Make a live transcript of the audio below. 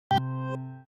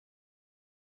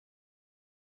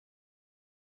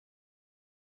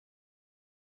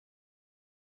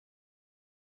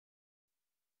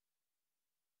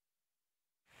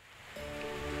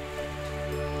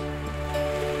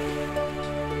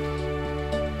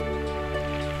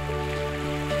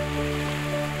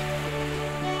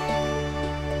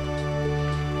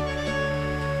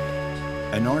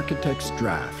An architect's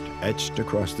draft etched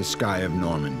across the sky of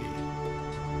Normandy.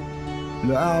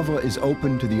 Le Havre is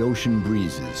open to the ocean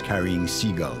breezes carrying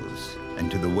seagulls and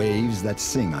to the waves that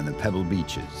sing on the pebble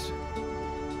beaches.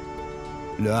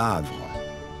 Le Havre,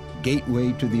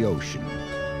 gateway to the ocean.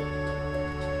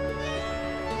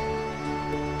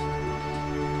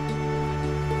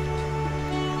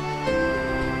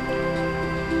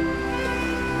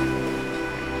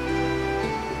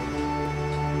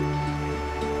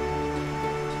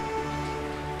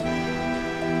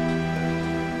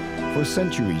 For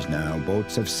centuries now,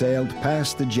 boats have sailed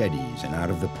past the jetties and out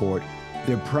of the port,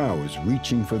 their prows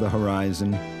reaching for the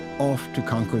horizon, off to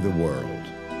conquer the world.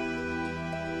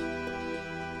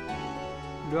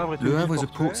 Le Havre was a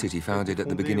port city founded at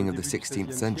the beginning of the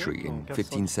 16th century, in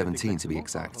 1517 to be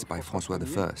exact, by François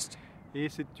I.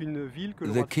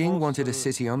 The king wanted a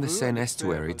city on the Seine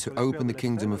estuary to open the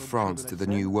Kingdom of France to the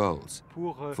New World,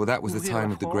 for that was the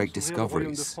time of the great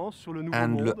discoveries.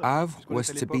 And Le Havre was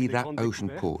to be that ocean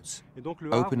port,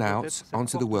 open out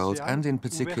onto the world and in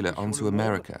particular onto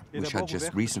America, which had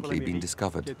just recently been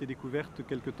discovered.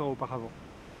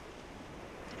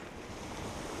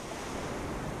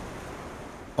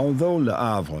 Although Le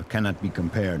Havre cannot be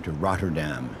compared to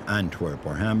Rotterdam, Antwerp,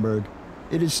 or Hamburg,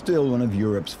 it is still one of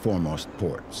Europe's foremost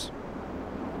ports.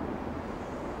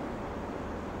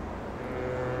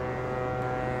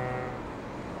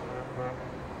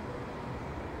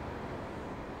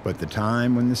 But the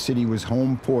time when the city was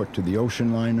home port to the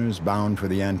ocean liners bound for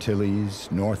the Antilles,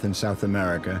 North and South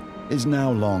America, is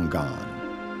now long gone.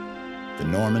 The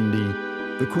Normandy,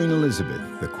 the Queen Elizabeth,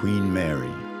 the Queen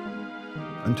Mary.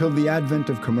 Until the advent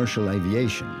of commercial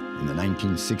aviation in the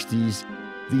 1960s,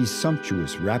 these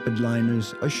sumptuous rapid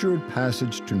liners assured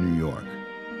passage to New York,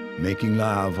 making Le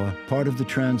Havre part of the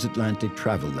transatlantic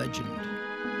travel legend.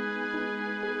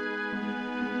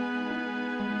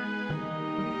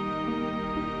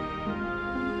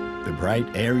 The bright,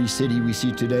 airy city we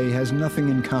see today has nothing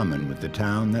in common with the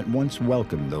town that once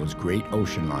welcomed those great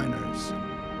ocean liners.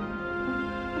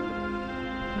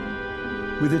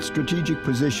 With its strategic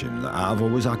position, Le Havre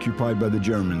was occupied by the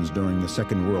Germans during the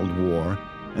Second World War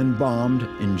and bombed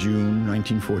in June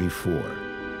 1944.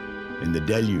 In the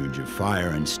deluge of fire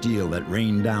and steel that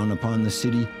rained down upon the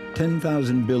city,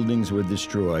 10,000 buildings were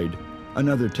destroyed,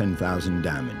 another 10,000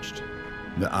 damaged.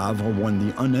 Le Havre won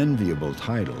the unenviable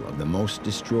title of the most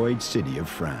destroyed city of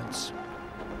France.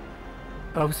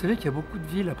 Now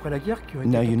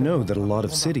you know that a lot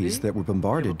of cities that were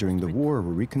bombarded during the war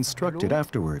were reconstructed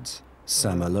afterwards.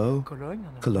 Saint-Malo,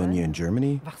 Cologne in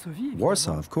Germany,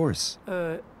 Warsaw, of course.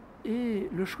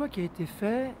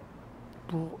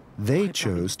 They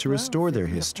chose to restore their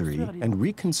history and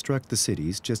reconstruct the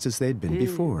cities just as they'd been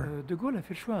before. De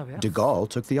Gaulle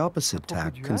took the opposite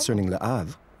tack concerning Le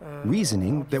Havre,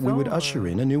 reasoning that we would usher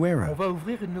in a new era.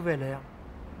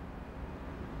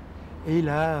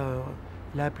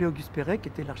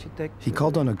 He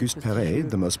called on Auguste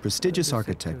Perret, the most prestigious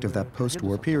architect of that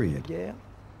post-war period.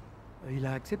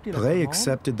 Perret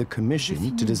accepted the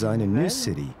commission to design a new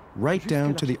city, right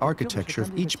down to the architecture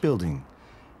of each building.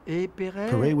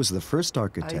 Perret was the first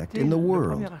architect in the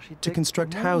world to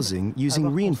construct housing using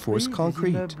reinforced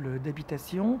concrete.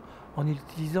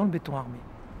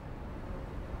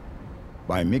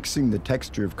 By mixing the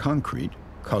texture of concrete,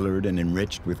 colored and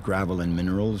enriched with gravel and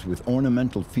minerals, with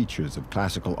ornamental features of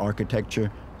classical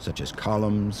architecture, such as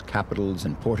columns, capitals,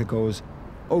 and porticos,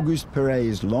 Auguste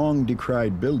Perret's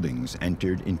long-decried buildings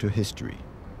entered into history.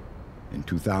 In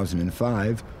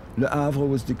 2005, Le Havre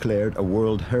was declared a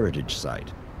World Heritage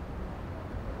Site.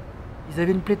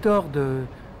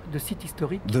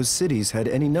 Those cities had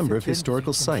any number of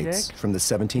historical sites from the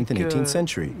 17th and 18th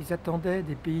century.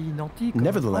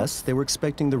 Nevertheless, they were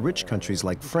expecting the rich countries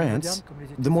like France,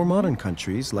 the more modern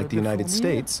countries like the United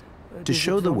States, to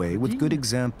show the way with good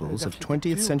examples of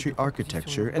 20th century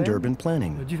architecture and urban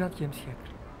planning.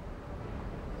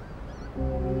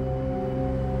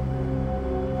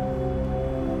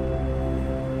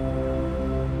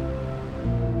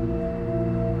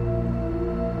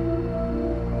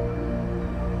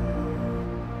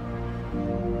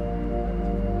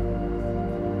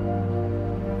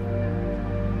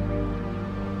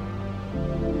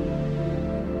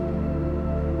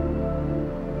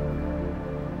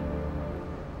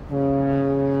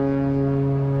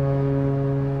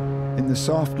 In the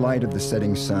soft light of the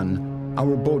setting sun,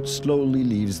 our boat slowly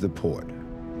leaves the port.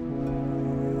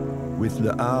 With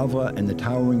Le Havre and the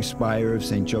towering spire of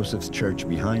St. Joseph's Church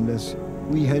behind us,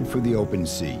 we head for the open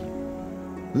sea.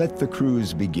 Let the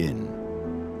cruise begin.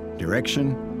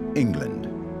 Direction, England.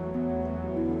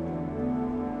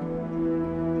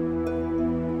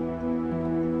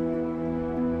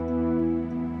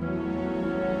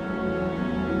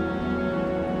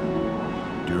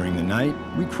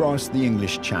 night, we cross the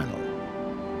English Channel.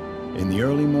 In the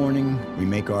early morning, we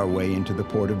make our way into the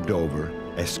port of Dover,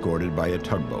 escorted by a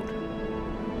tugboat.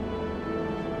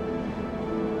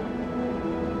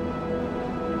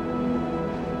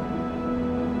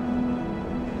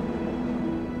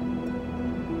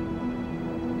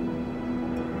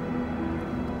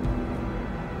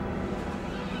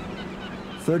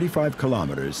 "35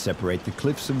 kilometers separate the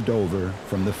cliffs of Dover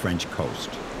from the French coast.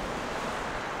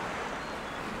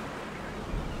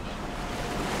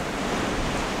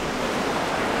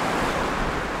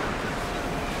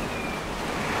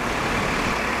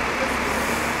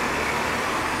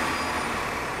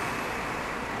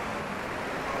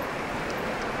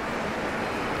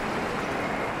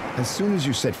 As soon as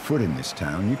you set foot in this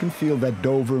town, you can feel that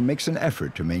Dover makes an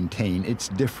effort to maintain its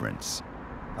difference.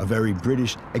 A very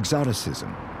British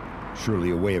exoticism,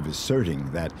 surely a way of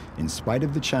asserting that, in spite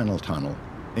of the Channel Tunnel,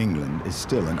 England is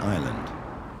still an island.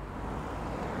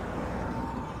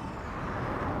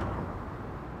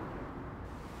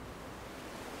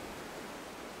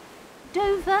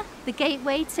 Dover, the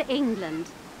gateway to England,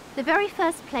 the very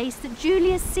first place that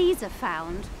Julius Caesar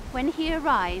found when he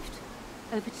arrived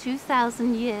over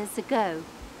 2,000 years ago.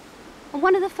 And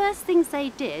one of the first things they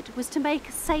did was to make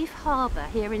a safe harbour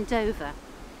here in Dover.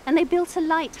 And they built a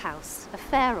lighthouse, a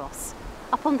pharos,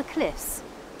 up on the cliffs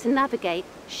to navigate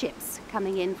ships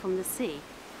coming in from the sea.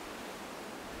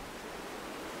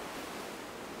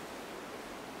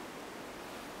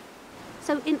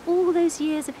 So in all those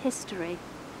years of history,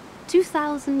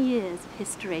 2,000 years of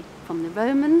history, from the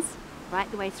Romans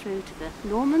right the way through to the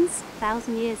Normans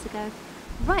 1,000 years ago,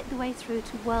 right the way through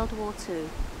to World War II,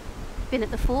 been at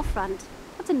the forefront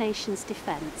of the nation's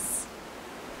defence.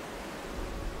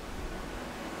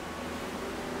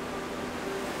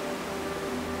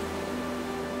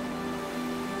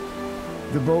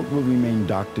 The boat will remain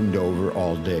docked in Dover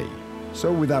all day,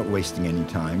 so without wasting any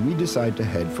time, we decide to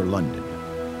head for London.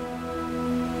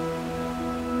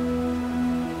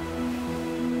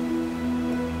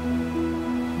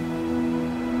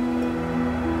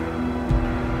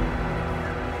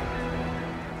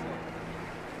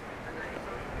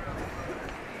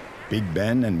 Big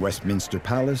Ben and Westminster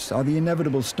Palace are the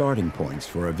inevitable starting points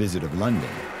for a visit of London,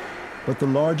 but the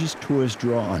largest tourist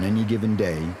draw on any given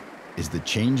day is the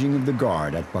changing of the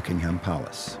guard at Buckingham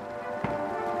Palace.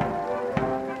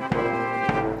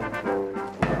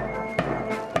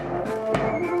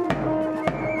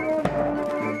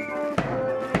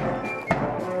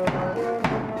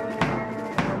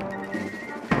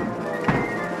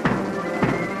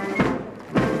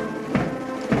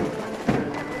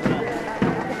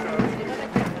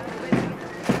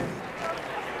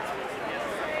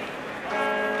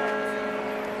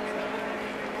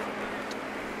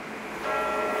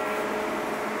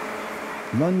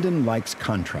 London likes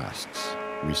contrasts.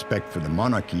 Respect for the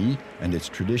monarchy and its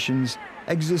traditions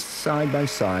exists side by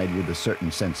side with a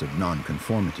certain sense of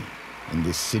nonconformity. In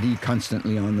this city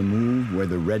constantly on the move, where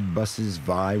the red buses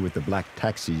vie with the black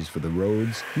taxis for the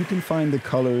roads, you can find the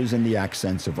colors and the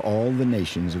accents of all the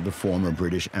nations of the former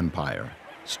British Empire,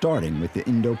 starting with the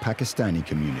Indo-Pakistani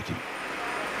community.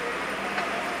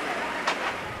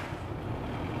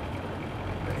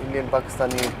 The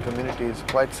Indian-Pakistani community is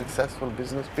quite successful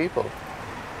business people.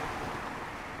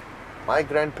 My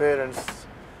grandparents,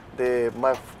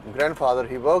 my grandfather,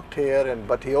 he worked here,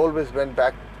 but he always went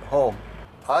back home.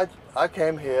 I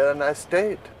came here and I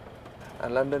stayed.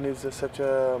 And London is such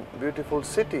a beautiful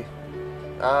city.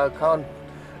 I can't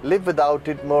live without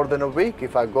it more than a week.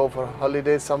 If I go for a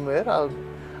holiday somewhere,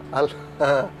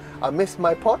 I miss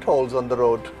my potholes on the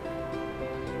road.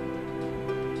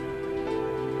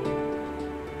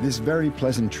 This very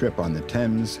pleasant trip on the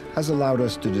Thames has allowed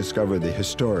us to discover the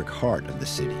historic heart of the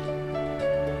city.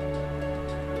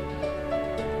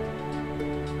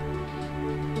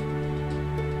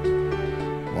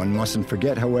 One mustn't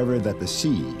forget, however, that the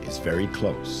sea is very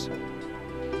close.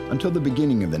 Until the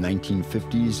beginning of the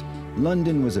 1950s,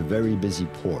 London was a very busy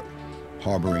port,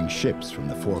 harboring ships from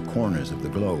the four corners of the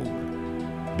globe.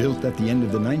 Built at the end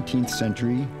of the 19th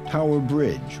century, Tower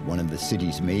Bridge, one of the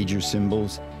city's major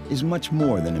symbols, is much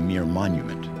more than a mere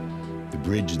monument. The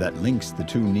bridge that links the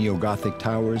two neo-Gothic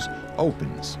towers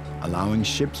opens, allowing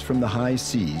ships from the high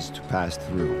seas to pass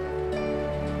through.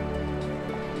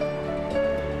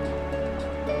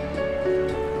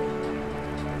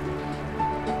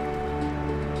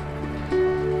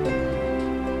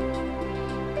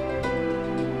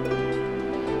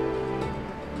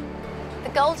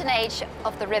 The golden age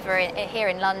of the river here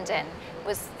in London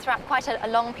was throughout quite a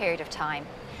long period of time.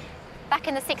 Back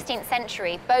in the 16th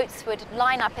century, boats would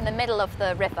line up in the middle of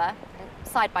the river,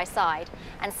 side by side,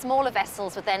 and smaller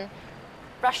vessels would then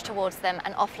rush towards them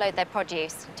and offload their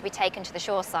produce to be taken to the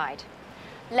shoreside.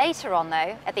 Later on,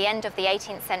 though, at the end of the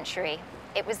 18th century,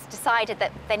 it was decided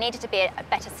that there needed to be a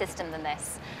better system than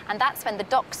this, and that's when the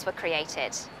docks were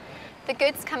created. The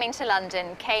goods coming to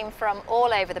London came from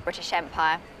all over the British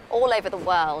Empire, all over the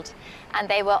world, and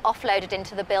they were offloaded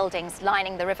into the buildings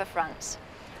lining the riverfront.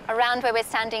 Around where we're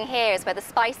standing here is where the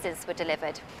spices were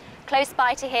delivered. Close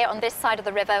by to here on this side of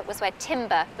the river was where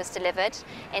timber was delivered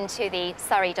into the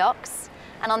Surrey docks.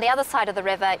 And on the other side of the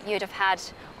river, you'd have had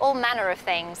all manner of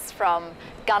things, from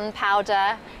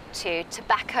gunpowder to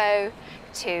tobacco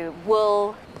to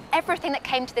wool. Everything that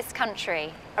came to this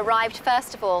country arrived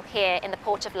first of all here in the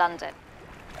Port of London.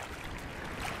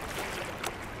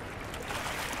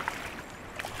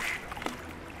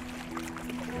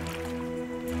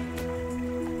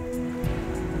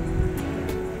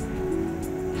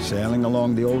 Sailing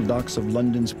along the old docks of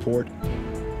London's port,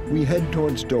 we head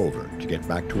towards Dover to get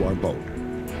back to our boat.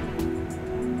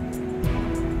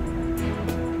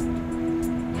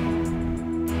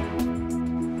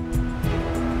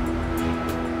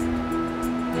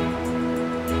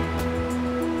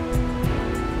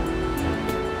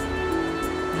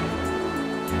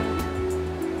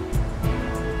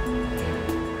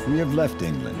 We have left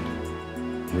England.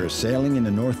 We're sailing in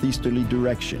a northeasterly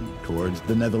direction towards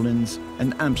the Netherlands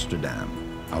and Amsterdam,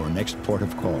 our next port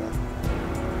of call.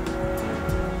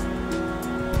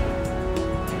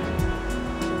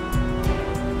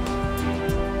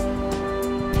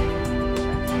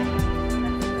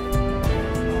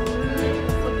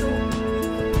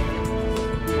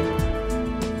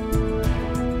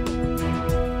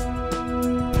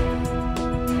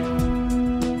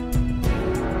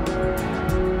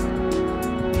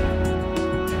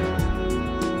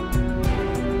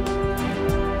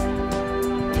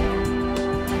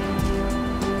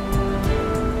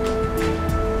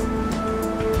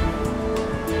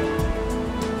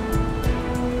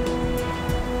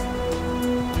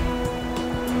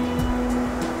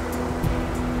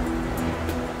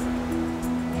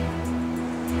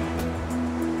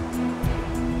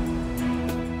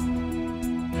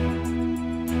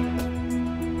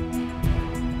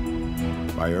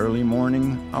 By early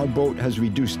morning, our boat has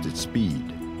reduced its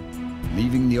speed.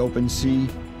 Leaving the open sea,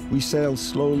 we sail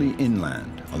slowly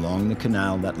inland along the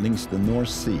canal that links the North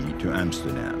Sea to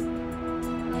Amsterdam.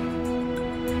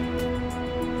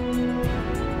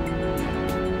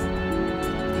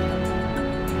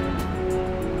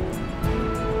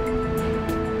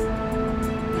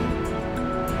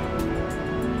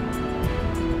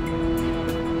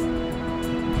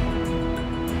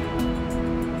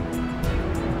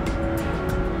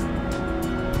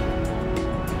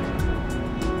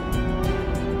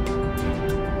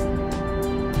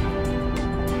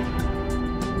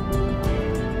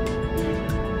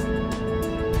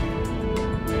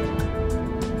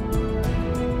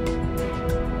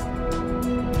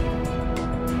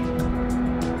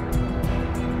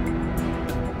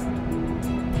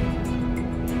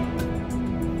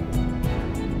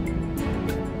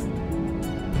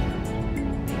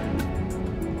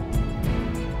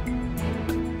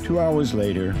 Two hours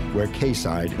later, we're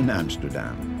quayside in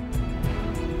Amsterdam.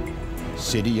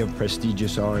 City of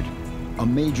prestigious art, a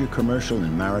major commercial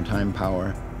and maritime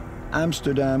power,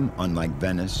 Amsterdam, unlike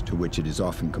Venice, to which it is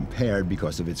often compared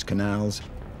because of its canals,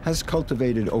 has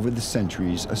cultivated over the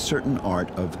centuries a certain art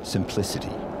of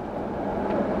simplicity.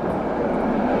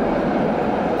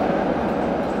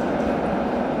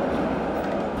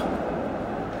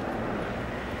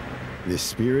 This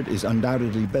spirit is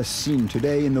undoubtedly best seen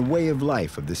today in the way of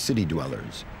life of the city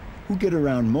dwellers, who get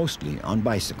around mostly on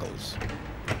bicycles.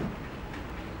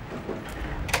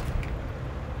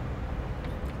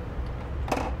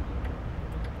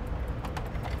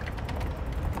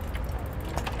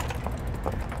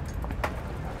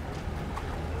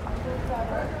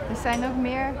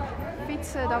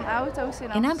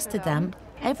 In Amsterdam,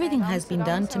 everything has been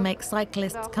done to make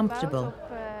cyclists comfortable.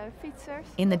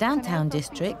 In the downtown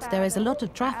district, there is a lot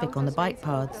of traffic on the bike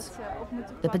paths.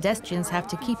 The pedestrians have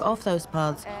to keep off those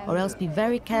paths or else be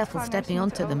very careful stepping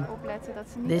onto them.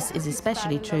 This is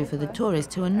especially true for the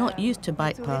tourists who are not used to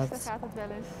bike paths.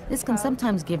 This can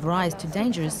sometimes give rise to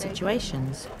dangerous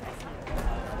situations.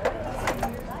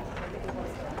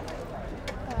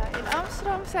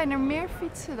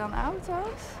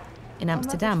 In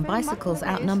Amsterdam, bicycles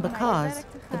outnumber cars.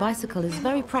 The bicycle is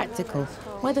very practical,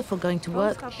 whether for going to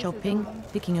work, shopping,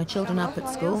 picking your children up at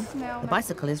school. The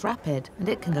bicycle is rapid, and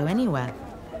it can go anywhere.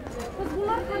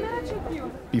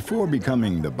 Before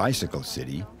becoming the bicycle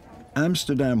city,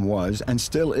 Amsterdam was, and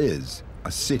still is,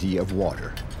 a city of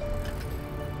water.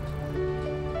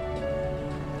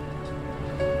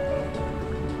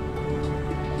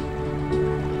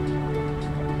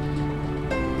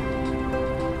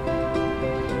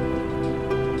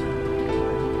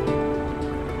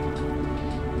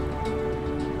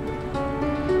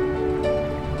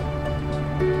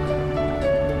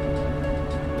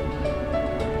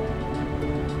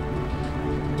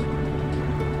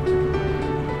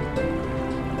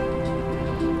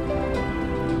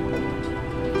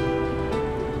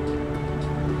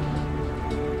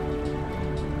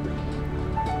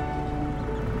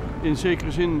 In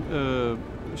zekere zin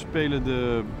spelen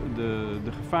de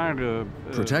gevaren.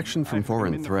 Protection from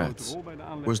foreign threats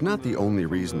was not the only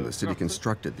reason the city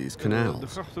constructed these De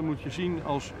canals. grachten moet je zien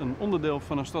als een onderdeel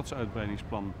van een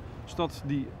stadsuitbreidingsplan. Stad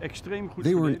die extreem goed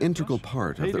They were an verdedigd integral was.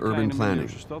 part of Hele the urban kleine planning.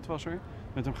 middeleeuwse stad was er,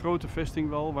 met een grote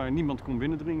vestingwal waar niemand kon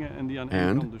binnendringen en die aan de ene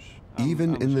And kant dus aan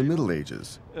even de in the zee Middle lag.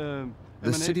 Ages, En the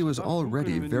men city heeft was gedacht, hoe already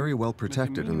kunnen we nu very well met een protected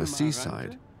on the minimum aan seaside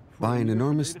ruimte by an voor een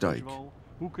enormous verdedigingswal, dike.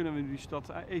 hoe kunnen we die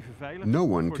stad even veilig No one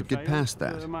voor de could get vijand, past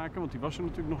that. maken, want die was er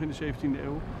natuurlijk nog in de 17e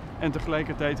eeuw. En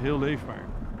tegelijkertijd heel leefbaar.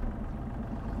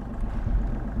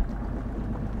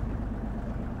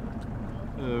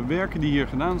 Werken die hier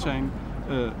gedaan zijn,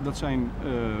 dat zijn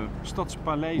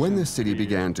stadspaleizen. When the city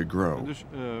began to grow, Dus,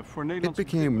 it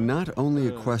became not only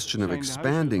a question of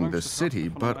expanding the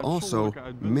city, but also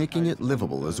making it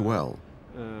livable as well,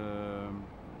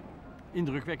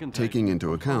 taking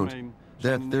into account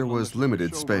that there was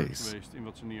limited space.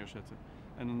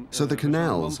 So the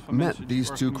canals met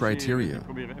these two criteria.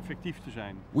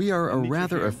 We are a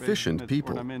rather efficient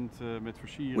people.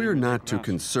 We are not too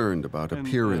concerned about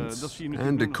appearance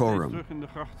and decorum.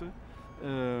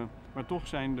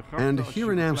 And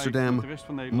here in Amsterdam,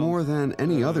 more than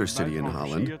any other city in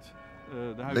Holland,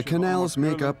 the canals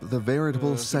make up the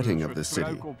veritable setting of the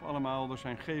city.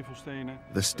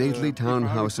 The stately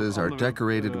townhouses are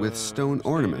decorated with stone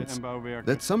ornaments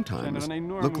that sometimes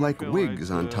look like wigs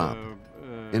on top.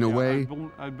 In a way,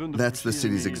 that's the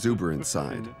city's exuberant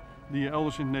side. Die je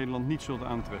elders in Nederland niet zult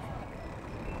aantreffen.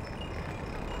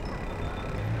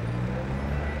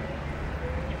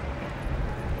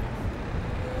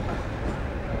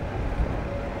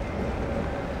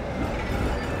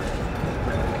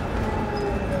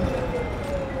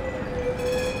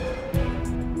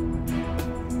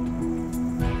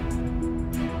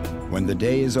 When the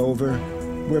day is over,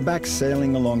 we're back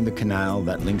sailing along the canal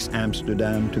that links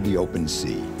Amsterdam to the open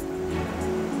sea.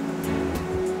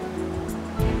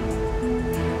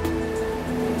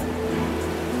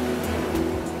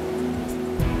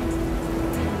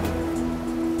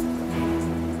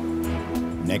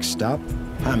 Next stop,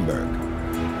 Hamburg.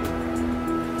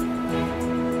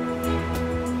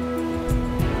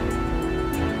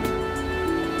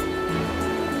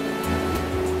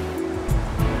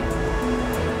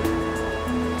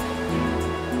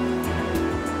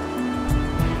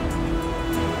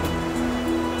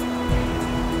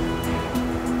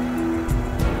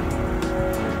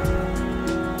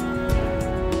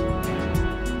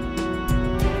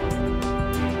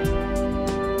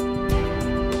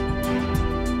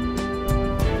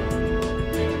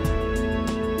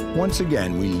 Once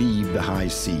again, we leave the high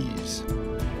seas.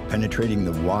 Penetrating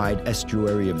the wide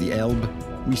estuary of the Elbe,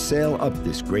 we sail up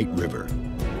this great river.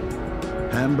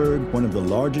 Hamburg, one of the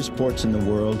largest ports in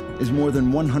the world, is more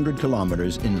than 100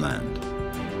 kilometers inland.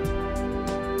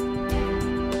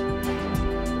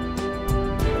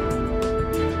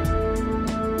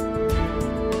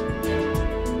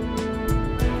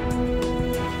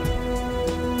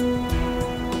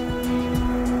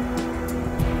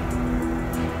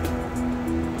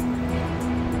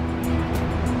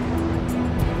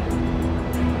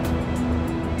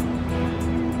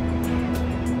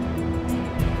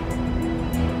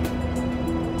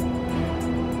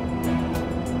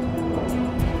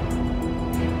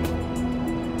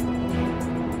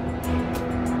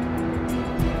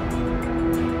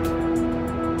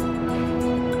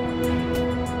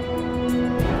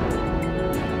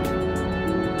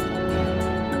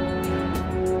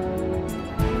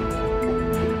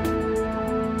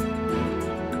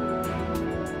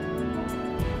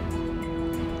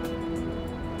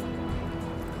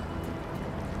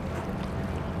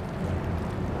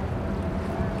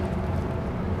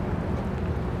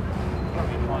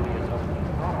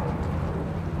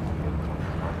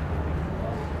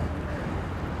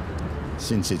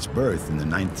 Since its birth in the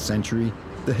 9th century,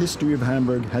 the history of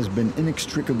Hamburg has been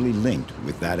inextricably linked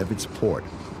with that of its port,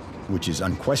 which is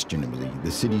unquestionably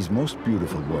the city's most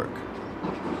beautiful work.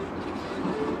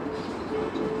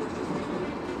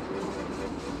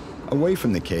 Away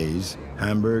from the quays,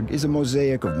 Hamburg is a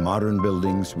mosaic of modern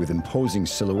buildings with imposing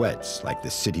silhouettes like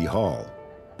the City Hall,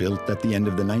 built at the end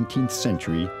of the 19th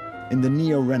century in the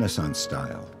neo-Renaissance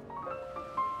style.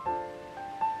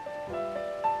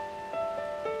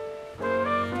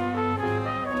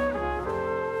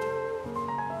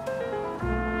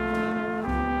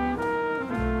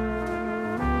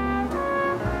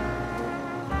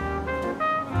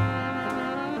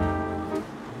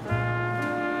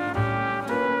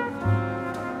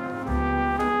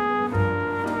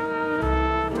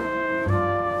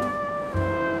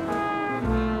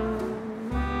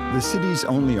 The The city's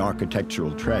only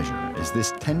architectural treasure is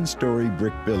this 10-story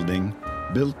brick building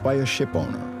built by a ship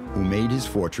owner who made his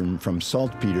fortune from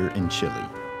saltpeter in Chile.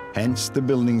 Hence the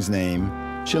building's name,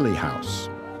 Chile House.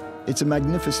 It's a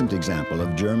magnificent example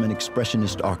of German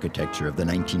expressionist architecture of the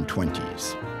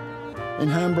 1920s. In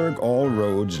Hamburg, all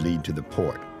roads lead to the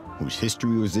port, whose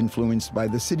history was influenced by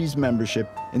the city's membership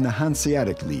in the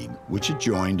Hanseatic League, which it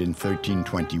joined in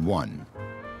 1321.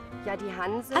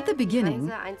 At the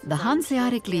beginning, the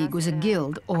Hanseatic League was a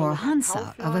guild, or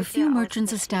Hansa, of a few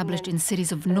merchants established in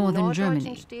cities of northern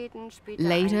Germany.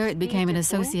 Later, it became an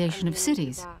association of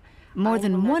cities. More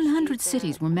than 100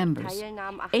 cities were members.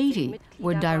 80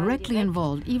 were directly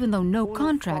involved, even though no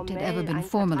contract had ever been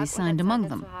formally signed among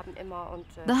them.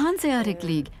 The Hanseatic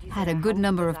League had a good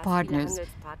number of partners.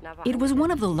 It was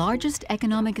one of the largest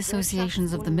economic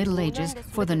associations of the Middle Ages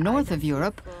for the north of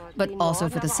Europe, but also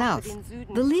for the south.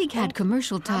 The League had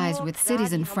commercial ties with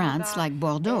cities in France, like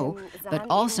Bordeaux, but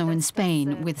also in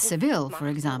Spain, with Seville, for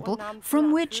example,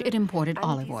 from which it imported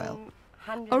olive oil.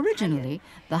 Originally,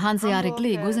 the Hanseatic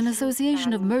League was an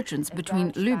association of merchants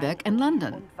between Lübeck and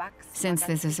London. Since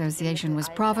this association was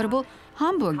profitable,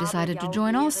 Hamburg decided to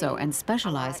join also and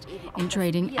specialized in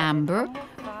trading amber,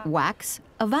 wax,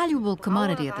 a valuable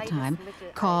commodity at the time,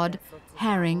 cod,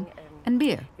 herring, and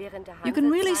beer. You can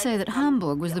really say that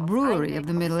Hamburg was the brewery of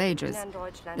the Middle Ages.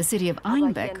 The city of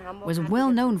Einbeck was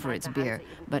well known for its beer,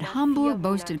 but Hamburg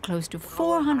boasted close to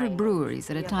 400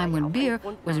 breweries at a time when beer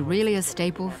was really a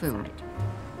staple food.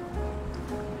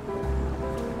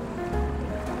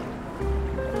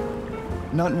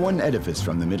 Not one edifice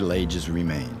from the Middle Ages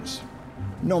remains.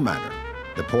 No matter,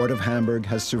 the port of Hamburg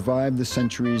has survived the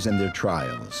centuries and their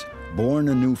trials, born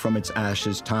anew from its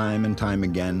ashes time and time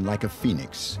again like a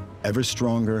phoenix, ever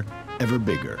stronger, ever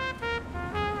bigger.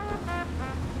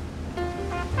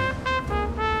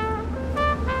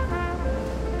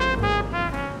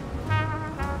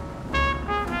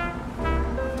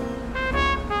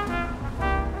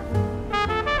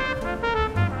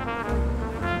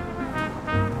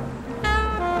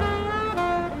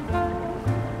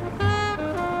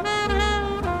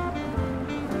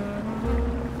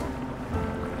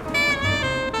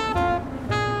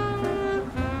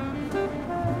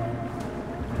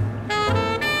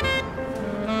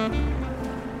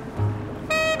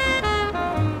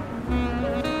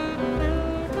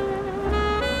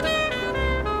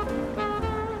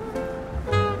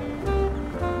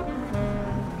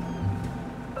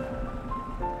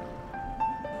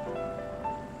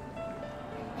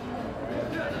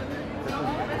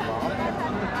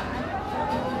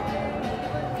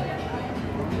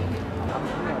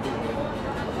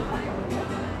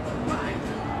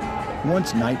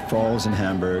 Once night falls in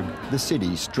Hamburg, the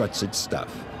city struts its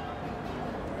stuff.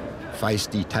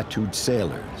 Feisty tattooed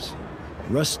sailors,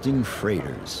 rusting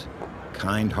freighters,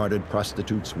 kind-hearted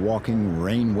prostitutes walking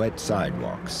rain-wet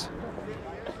sidewalks.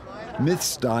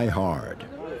 Myths die hard.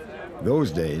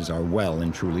 Those days are well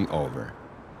and truly over.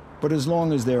 But as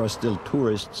long as there are still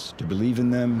tourists to believe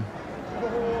in them,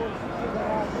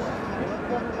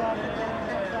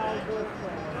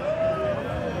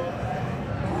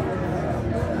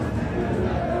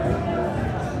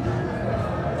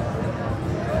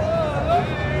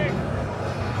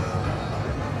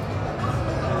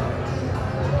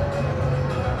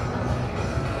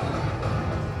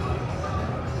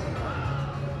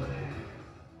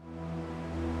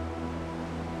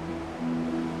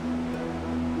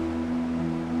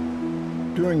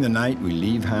 during the night, we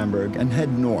leave Hamburg and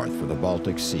head north for the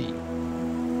Baltic Sea.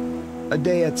 A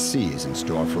day at sea is in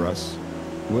store for us,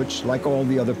 which, like all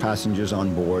the other passengers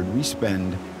on board, we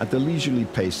spend at the leisurely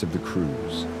pace of the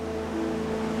cruise.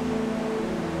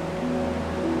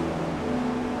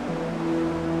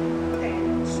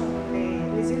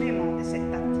 Les éléments de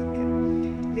cette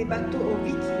tactique. Les bateaux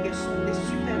vikings sont des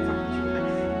super aventures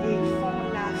et ils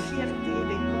font la fierté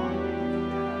des Nords.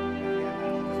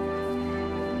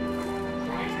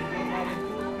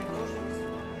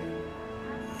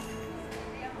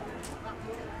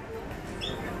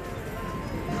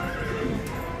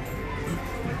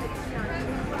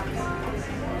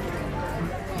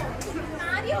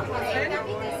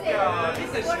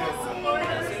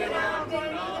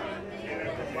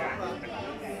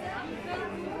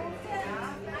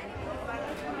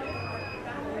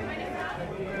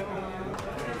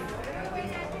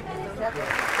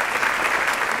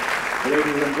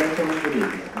 Ladies and gentlemen, good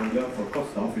evening. On behalf of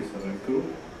Costa officers and crew,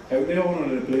 I have the honor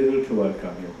and the pleasure to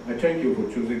welcome you. I thank you for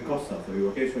choosing Costa for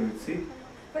your vacation at sea.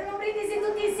 Faremo un brindisi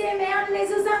tutti insieme, alle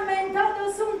Susanne,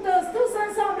 todos juntos, tous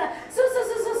ensemble, su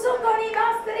con i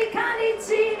vostri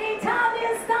cannicini,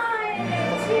 Italian style.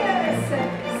 Cheers!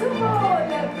 Su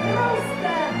voi,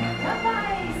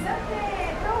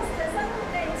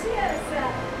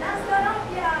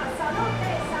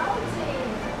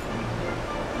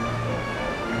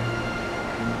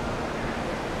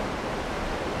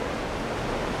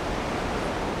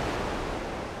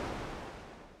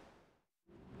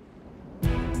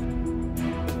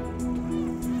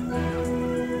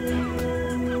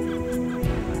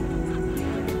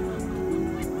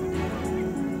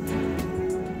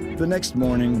 The next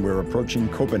morning, we're approaching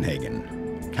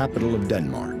Copenhagen, capital of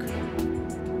Denmark.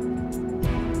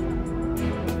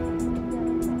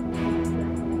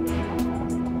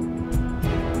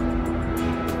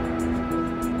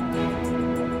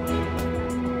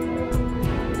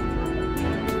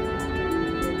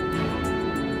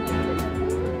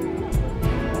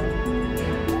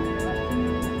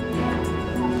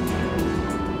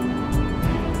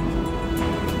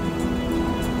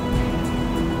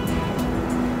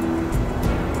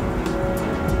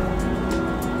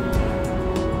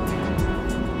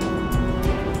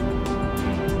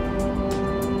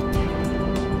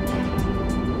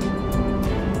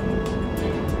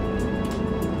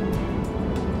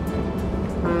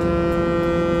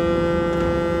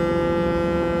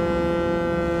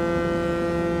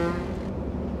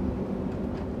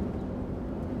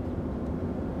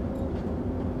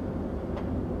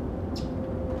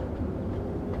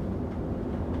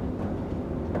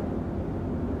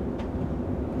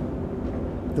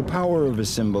 The power of a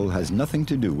symbol has nothing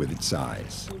to do with its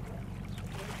size.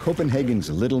 Copenhagen's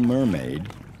Little Mermaid,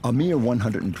 a mere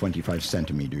 125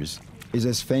 centimeters, is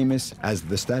as famous as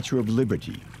the Statue of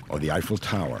Liberty or the Eiffel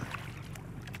Tower.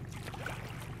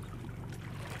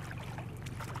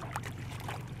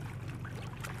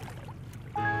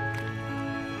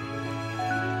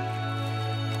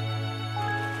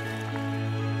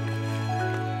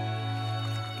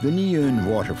 The Nyøn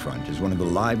waterfront is one of the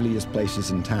liveliest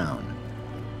places in town.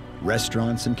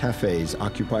 Restaurants and cafes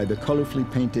occupy the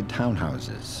colorfully painted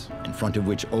townhouses, in front of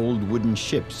which old wooden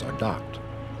ships are docked.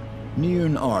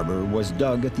 Nyøn Arbor was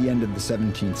dug at the end of the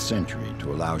 17th century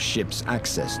to allow ships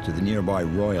access to the nearby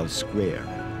Royal Square.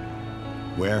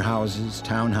 Warehouses,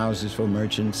 townhouses for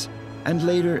merchants, and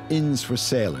later inns for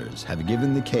sailors have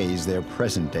given the quays their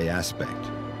present-day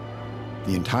aspect.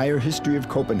 The entire history of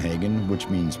Copenhagen, which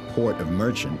means port of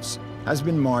merchants, has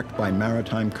been marked by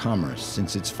maritime commerce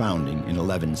since its founding in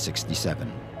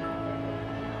 1167.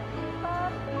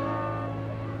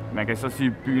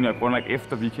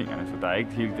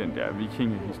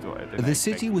 The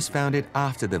city was founded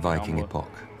after the Viking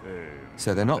epoch,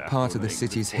 so they're not part of the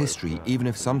city's history, even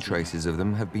if some traces of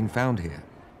them have been found here.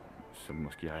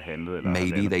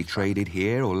 Maybe they traded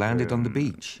here or landed on the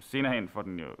beach.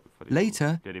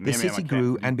 Later, the city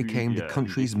grew and became the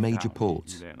country's major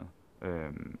port.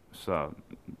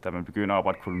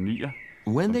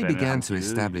 When they began to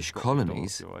establish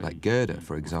colonies, like Gerda,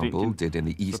 for example, did in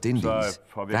the East Indies,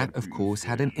 that, of course,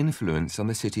 had an influence on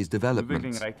the city's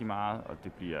development.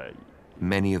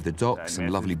 Many of the docks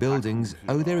and lovely buildings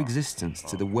owe their existence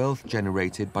to the wealth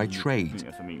generated by trade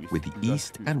with the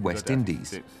East and West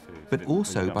Indies, but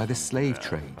also by the slave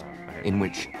trade, in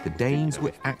which the Danes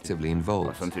were actively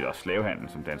involved.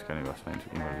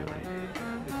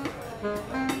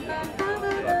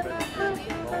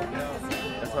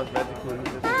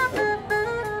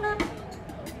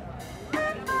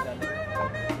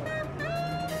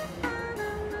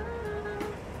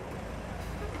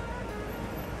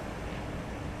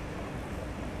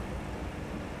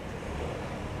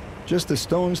 Just a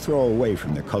stone's throw away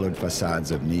from the colored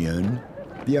facades of Nyøn,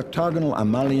 the octagonal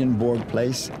Amalienborg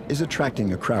Place is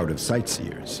attracting a crowd of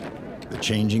sightseers. The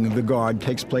changing of the guard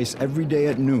takes place every day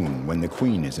at noon when the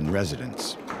Queen is in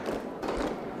residence.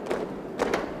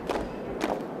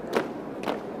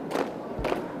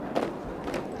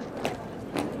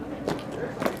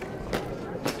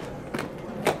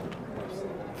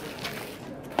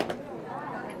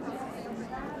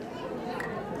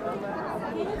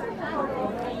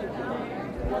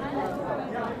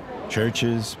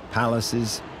 Churches,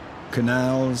 palaces,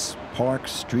 canals, parks,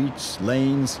 streets,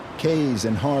 lanes, quays,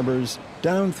 and harbors,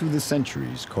 down through the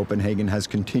centuries, Copenhagen has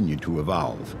continued to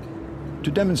evolve.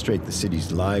 To demonstrate the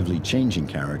city's lively, changing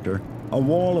character, a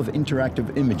wall of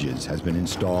interactive images has been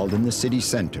installed in the city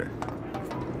center.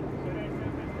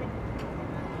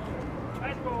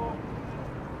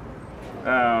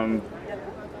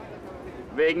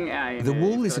 The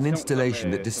wall is an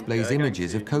installation that displays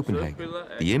images of Copenhagen.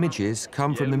 The images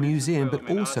come from the museum, but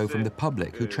also from the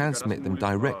public, who transmit them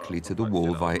directly to the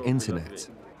wall via internet.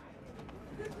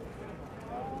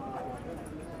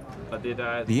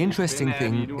 The interesting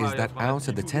thing is that out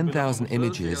of the 10,000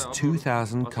 images,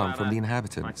 2,000 come from the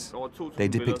inhabitants. They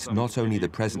depict not only the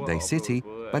present-day city,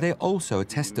 but they're also a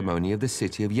testimony of the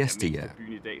city of yesteryear.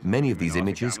 Many of these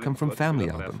images come from family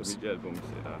albums.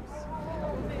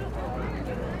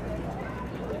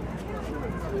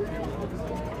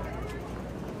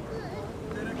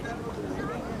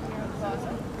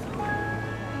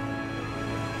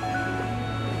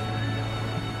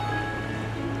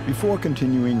 Before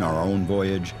continuing our own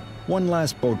voyage, one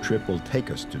last boat trip will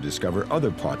take us to discover other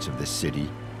parts of this city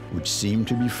which seem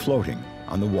to be floating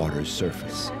on the water's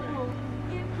surface.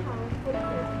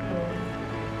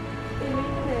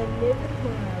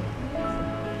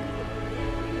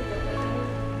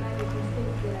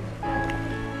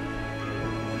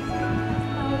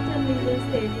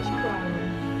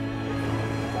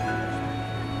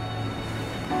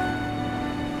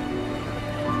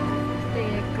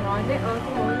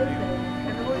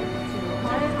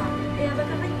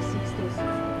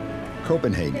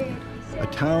 Copenhagen, a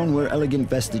town where elegant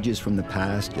vestiges from the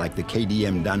past, like the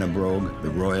KDM Dannebrog, the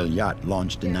royal yacht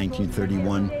launched in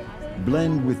 1931,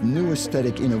 blend with new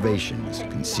aesthetic innovations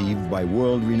conceived by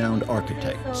world-renowned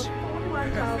architects.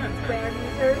 1,000 square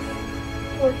meters,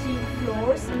 14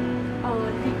 floors,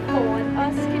 Nikon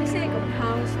Askilse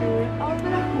Københavnsnøen og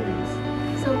Veracruz,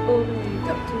 som åbnede i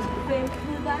 2005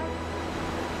 udvalg.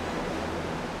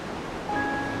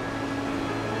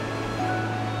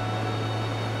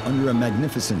 Under a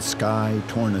magnificent sky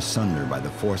torn asunder by the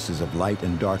forces of light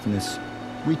and darkness,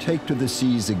 we take to the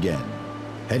seas again,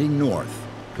 heading north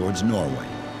towards Norway.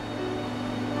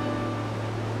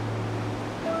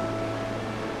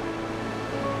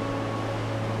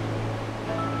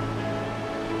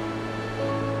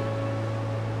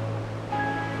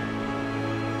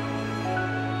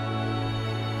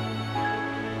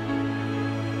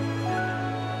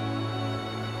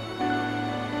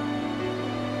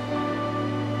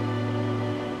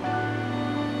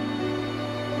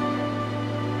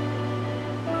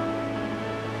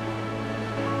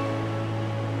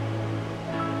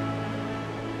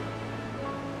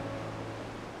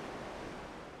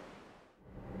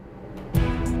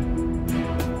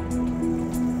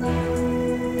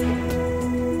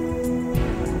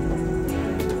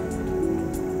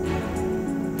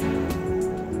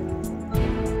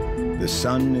 The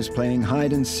sun is playing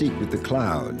hide and seek with the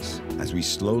clouds as we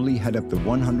slowly head up the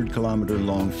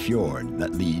 100-kilometer-long fjord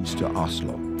that leads to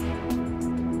Oslo.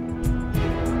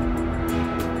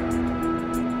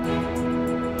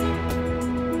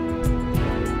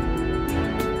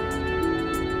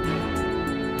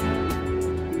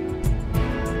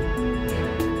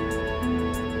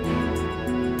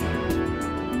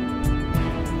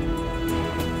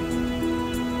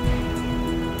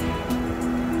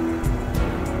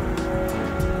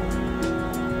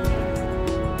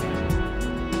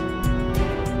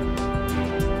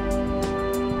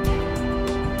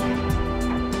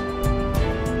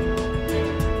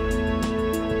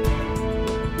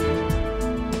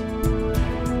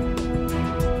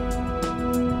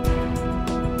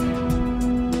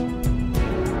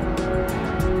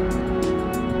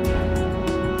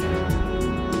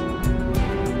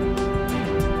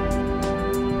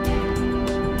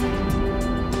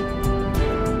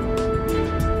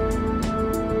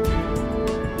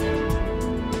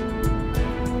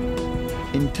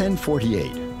 In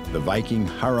 1048, the Viking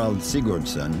Harald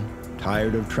Sigurdsson,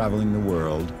 tired of traveling the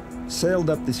world, sailed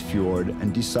up this fjord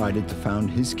and decided to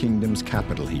found his kingdom's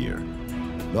capital here,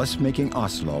 thus making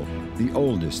Oslo the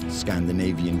oldest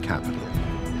Scandinavian capital.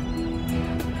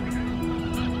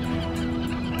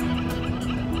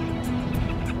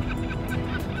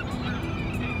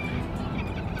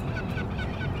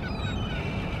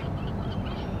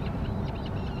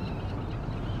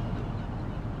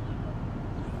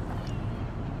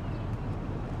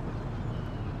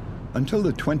 Until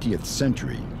the 20th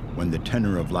century, when the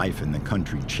tenor of life in the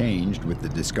country changed with the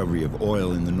discovery of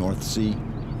oil in the North Sea,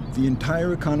 the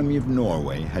entire economy of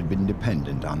Norway had been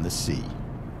dependent on the sea.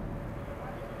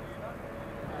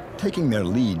 Taking their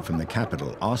lead from the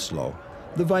capital, Oslo,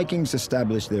 the Vikings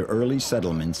established their early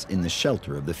settlements in the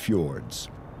shelter of the fjords.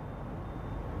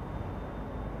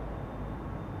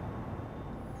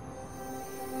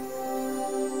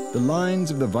 The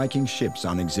lines of the Viking ships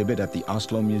on exhibit at the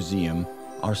Oslo Museum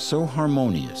are so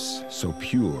harmonious, so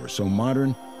pure, so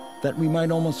modern, that we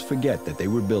might almost forget that they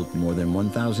were built more than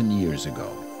 1,000 years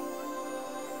ago.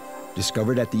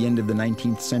 Discovered at the end of the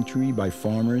 19th century by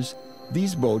farmers,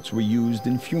 these boats were used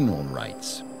in funeral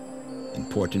rites.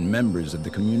 Important members of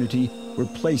the community were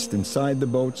placed inside the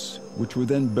boats, which were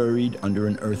then buried under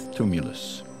an earth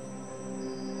tumulus.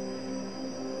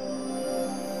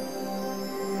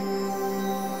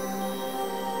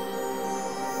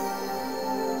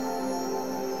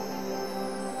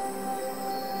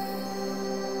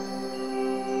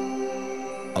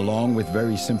 Along with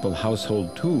very simple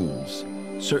household tools,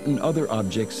 certain other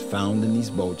objects found in these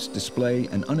boats display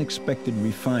an unexpected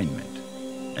refinement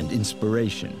and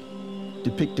inspiration,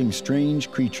 depicting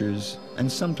strange creatures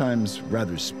and sometimes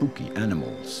rather spooky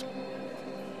animals.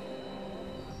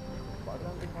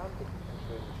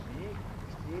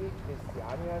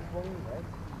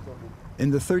 In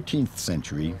the 13th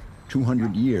century,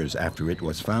 200 years after it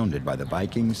was founded by the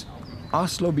Vikings,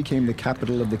 Oslo became the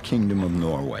capital of the Kingdom of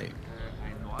Norway.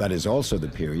 That is also the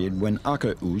period when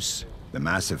Akerhus, the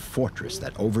massive fortress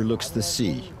that overlooks the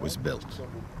sea, was built.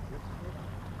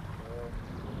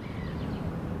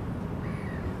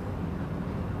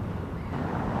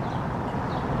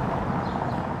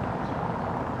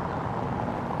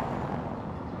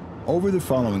 Over the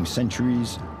following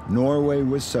centuries, Norway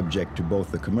was subject to both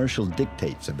the commercial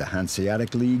dictates of the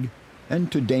Hanseatic League and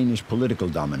to Danish political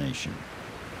domination.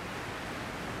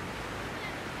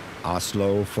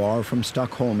 Oslo, far from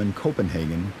Stockholm and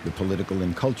Copenhagen, the political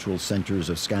and cultural centers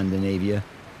of Scandinavia,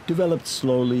 developed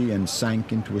slowly and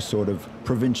sank into a sort of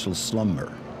provincial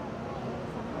slumber.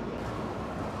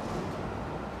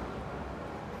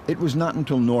 It was not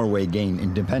until Norway gained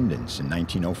independence in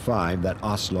 1905 that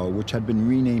Oslo, which had been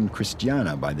renamed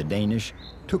Christiania by the Danish,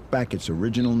 took back its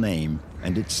original name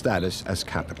and its status as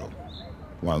capital.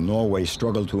 While Norway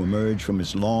struggled to emerge from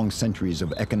its long centuries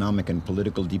of economic and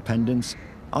political dependence,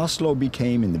 Oslo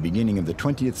became, in the beginning of the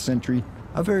 20th century,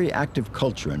 a very active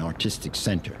culture and artistic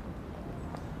center.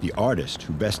 The artist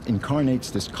who best incarnates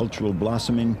this cultural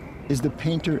blossoming is the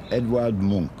painter Edvard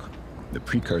Munch, the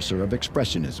precursor of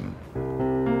Expressionism.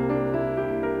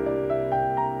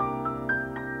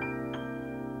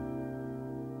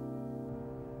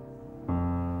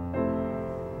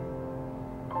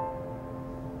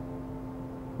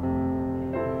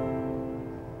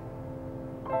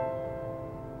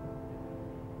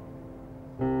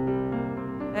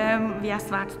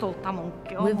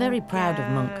 We're very proud of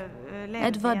Munch.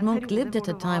 Edvard Munch lived at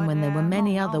a time when there were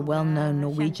many other well-known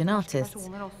Norwegian artists.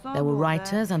 There were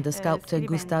writers and the sculptor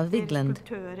Gustav Vigeland.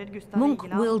 Munch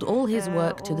willed all his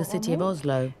work to the city of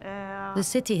Oslo. The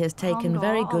city has taken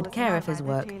very good care of his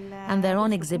work, and they're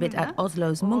on exhibit at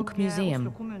Oslo's Munch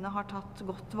Museum.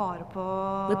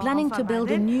 We're planning to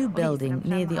build a new building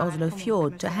near the Oslo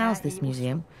fjord to house this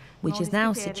museum, which is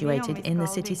now situated in the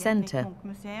city centre.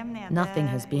 Nothing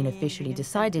has been officially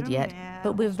decided yet,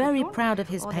 but we're very proud of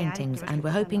his paintings and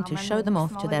we're hoping to show them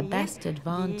off to their best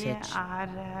advantage.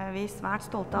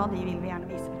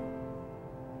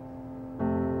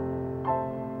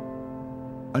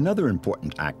 Another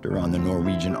important actor on the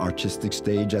Norwegian artistic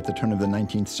stage at the turn of the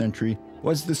 19th century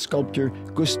was the sculptor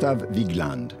Gustav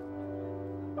Vigeland.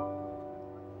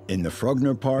 In the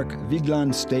Frogner Park,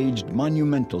 Vigeland staged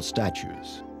monumental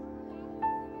statues.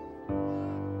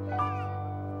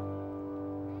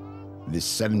 This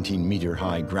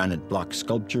 17-meter-high granite block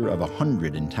sculpture of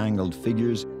 100 entangled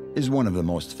figures is one of the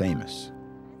most famous.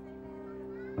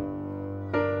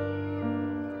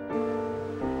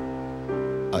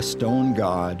 A stone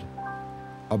god,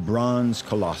 a bronze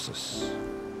colossus,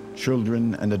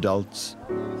 children and adults,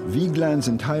 Vigeland's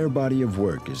entire body of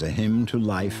work is a hymn to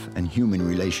life and human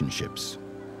relationships.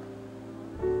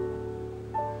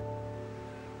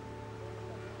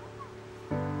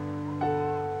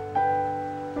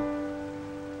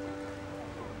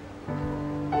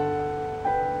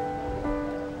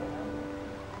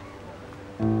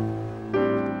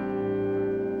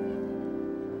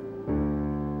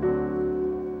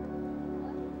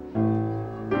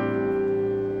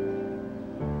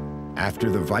 After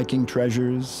the Viking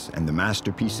treasures and the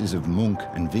masterpieces of Munch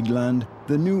and Vigeland,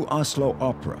 the new Oslo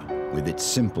Opera, with its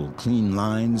simple, clean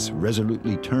lines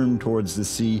resolutely turned towards the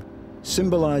sea,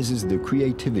 symbolizes the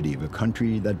creativity of a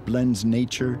country that blends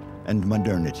nature and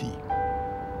modernity.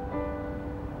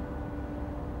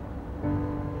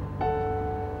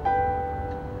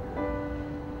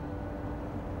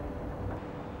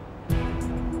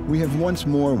 We have once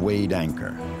more weighed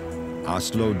anchor.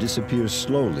 Oslo disappears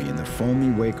slowly in the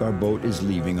foamy wake our boat is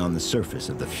leaving on the surface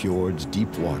of the fjord's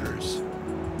deep waters.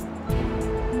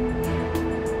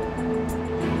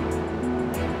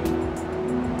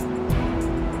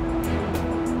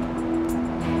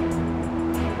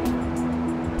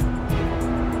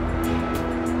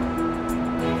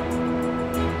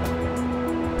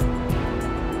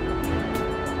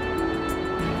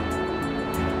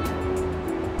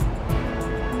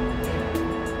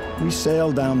 We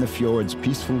sail down the fjord's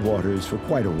peaceful waters for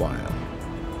quite a while.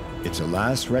 It's a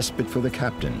last respite for the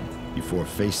captain before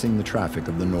facing the traffic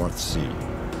of the North Sea.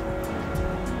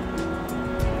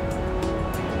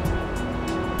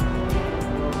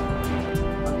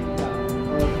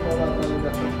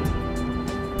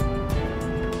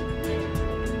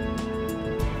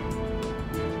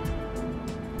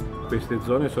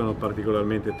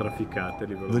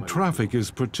 The traffic is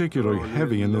particularly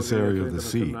heavy in this area of the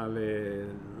sea.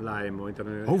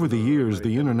 Over the years,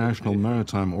 the International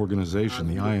Maritime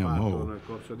Organization, the IMO,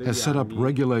 has set up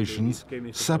regulations,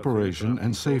 separation,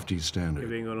 and safety standards.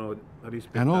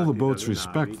 And all the boats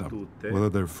respect them, whether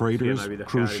they're freighters,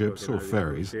 cruise ships, or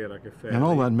ferries, and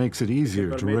all that makes it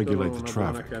easier to regulate the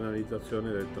traffic.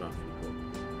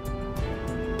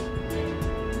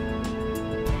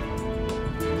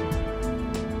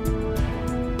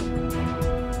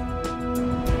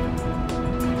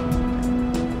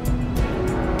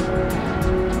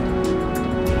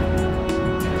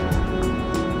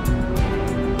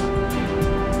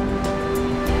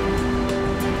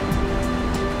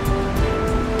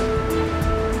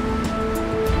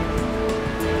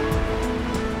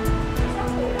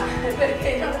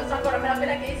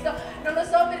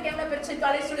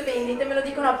 Sulle vendite, me lo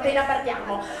dicono appena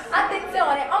partiamo.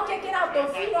 Attenzione, ho chiacchierato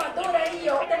fino ad ora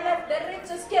io del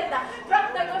Reggio Schierda,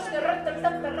 rotta costa, rotta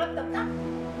tappa, rotta tappa.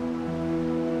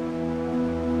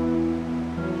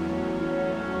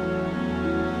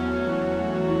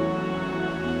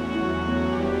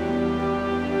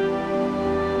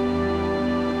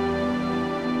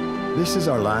 This is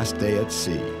our last day at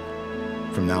sea.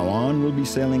 From now on, we'll be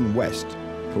sailing west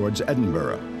towards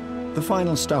Edinburgh, the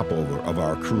final stopover of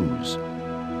our cruise.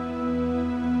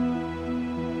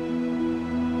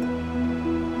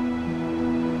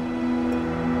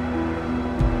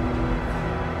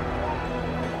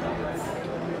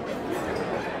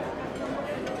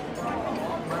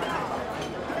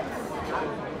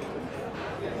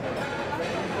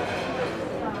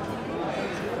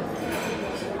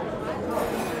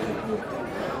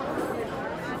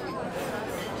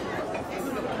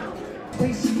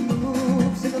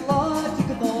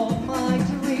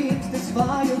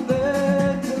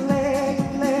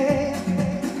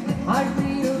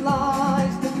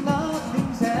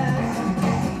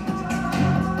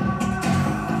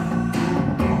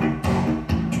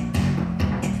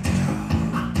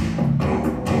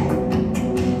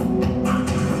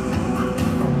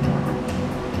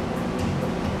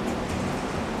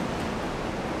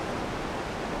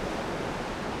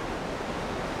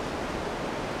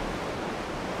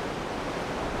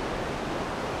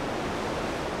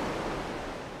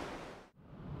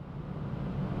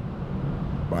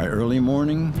 By early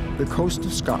morning, the coast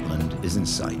of Scotland is in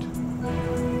sight.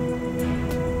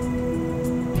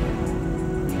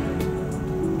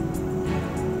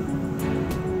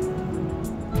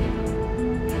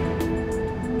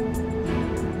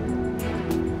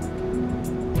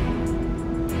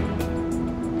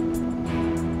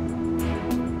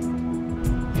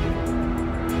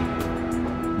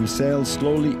 We sail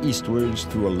slowly eastwards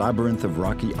through a labyrinth of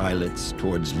rocky islets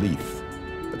towards Leith,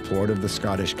 the port of the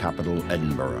Scottish capital,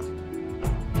 Edinburgh.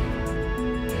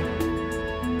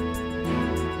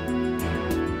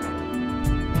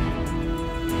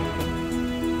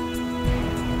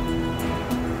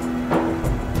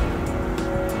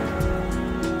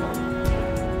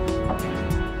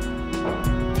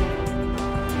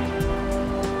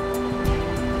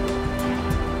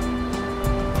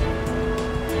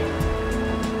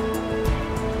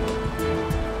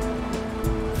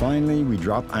 Finally, we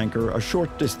drop anchor a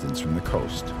short distance from the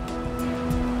coast.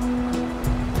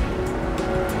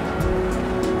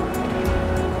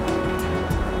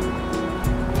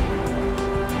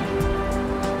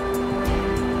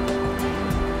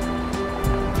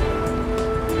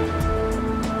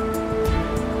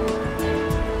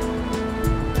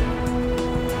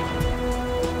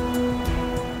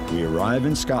 We arrive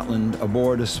in Scotland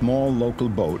aboard a small local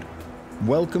boat,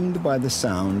 welcomed by the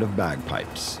sound of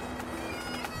bagpipes.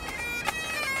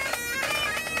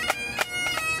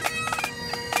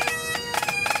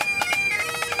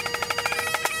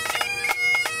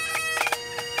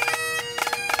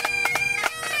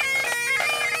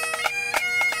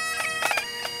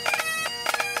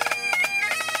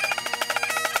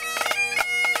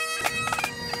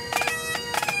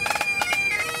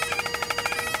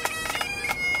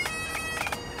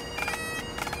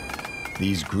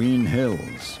 These green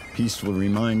hills, peaceful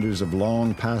reminders of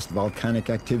long past volcanic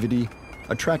activity,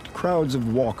 attract crowds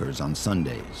of walkers on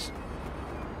Sundays.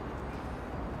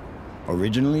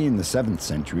 Originally in the 7th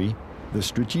century, the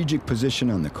strategic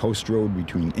position on the coast road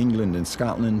between England and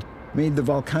Scotland made the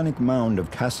volcanic mound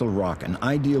of Castle Rock an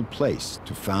ideal place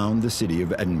to found the city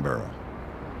of Edinburgh.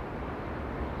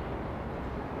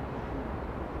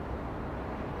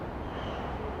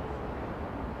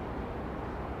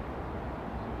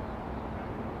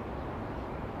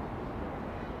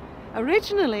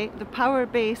 Originally, the power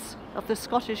base of the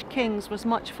Scottish kings was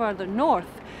much further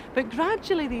north, but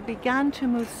gradually they began to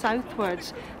move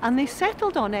southwards, and they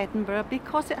settled on Edinburgh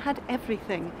because it had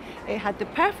everything. It had the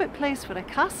perfect place for a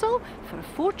castle, for a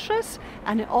fortress,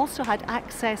 and it also had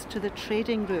access to the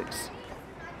trading routes.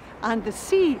 And the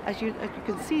sea, as you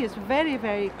can see, is very,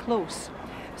 very close.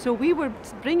 So we were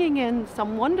bringing in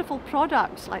some wonderful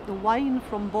products like the wine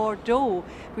from Bordeaux,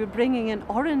 we were bringing in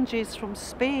oranges from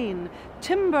Spain,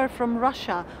 timber from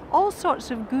Russia, all sorts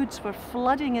of goods were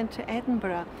flooding into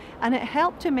Edinburgh, and it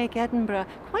helped to make Edinburgh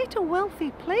quite a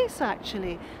wealthy place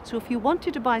actually. So if you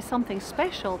wanted to buy something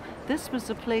special, this was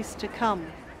the place to come.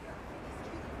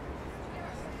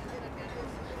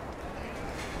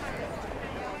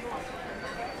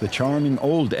 The charming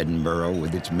old Edinburgh,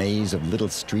 with its maze of little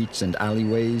streets and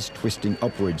alleyways twisting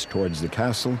upwards towards the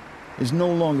castle, is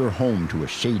no longer home to a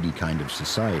shady kind of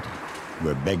society,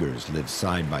 where beggars live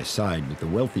side by side with the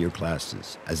wealthier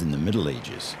classes, as in the Middle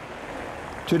Ages.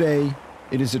 Today,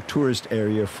 it is a tourist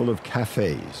area full of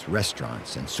cafes,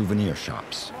 restaurants, and souvenir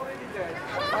shops.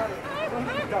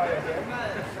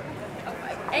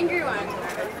 Angry one.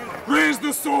 Raise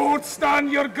the sword,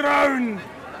 stand your ground!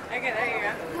 Okay, there you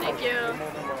go. Thank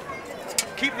you.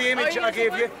 Keep the image I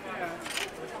gave you.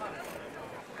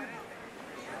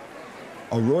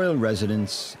 A royal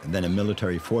residence, then a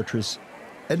military fortress,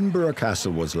 Edinburgh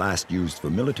Castle was last used for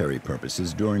military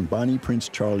purposes during Bonnie Prince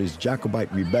Charlie's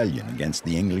Jacobite rebellion against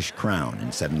the English crown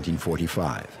in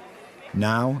 1745.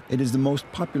 Now, it is the most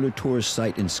popular tourist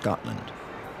site in Scotland.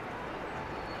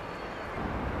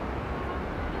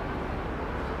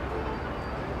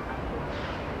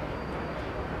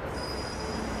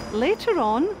 Later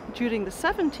on, during the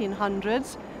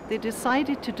 1700s, they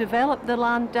decided to develop the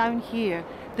land down here,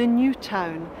 the new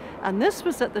town. And this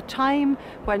was at the time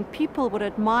when people were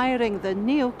admiring the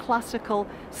neoclassical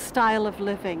style of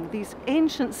living, these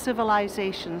ancient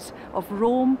civilizations of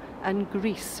Rome and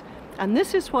Greece. And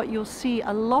this is what you'll see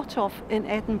a lot of in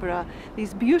Edinburgh,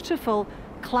 these beautiful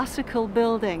classical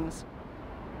buildings.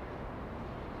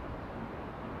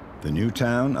 The new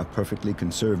town, a perfectly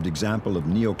conserved example of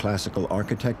neoclassical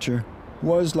architecture,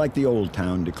 was, like the old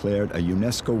town, declared a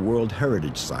UNESCO World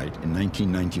Heritage Site in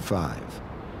 1995.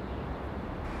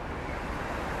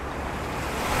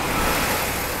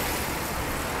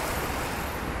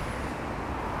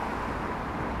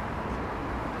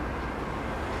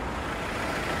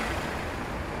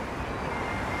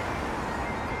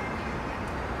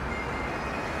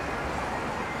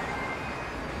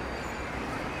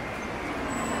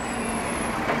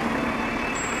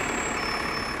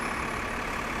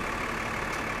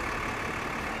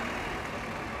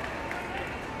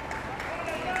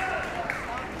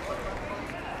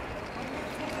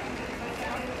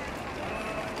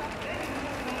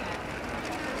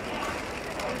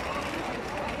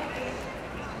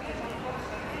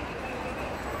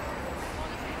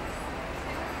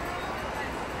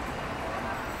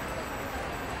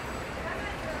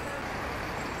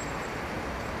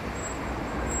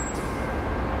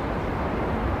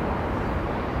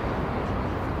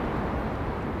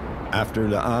 After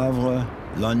Le Havre,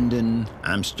 London,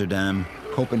 Amsterdam,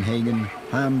 Copenhagen,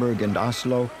 Hamburg, and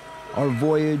Oslo, our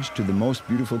voyage to the most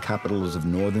beautiful capitals of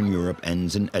Northern Europe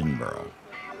ends in Edinburgh.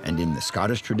 And in the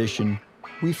Scottish tradition,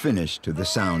 we finish to the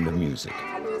sound of music.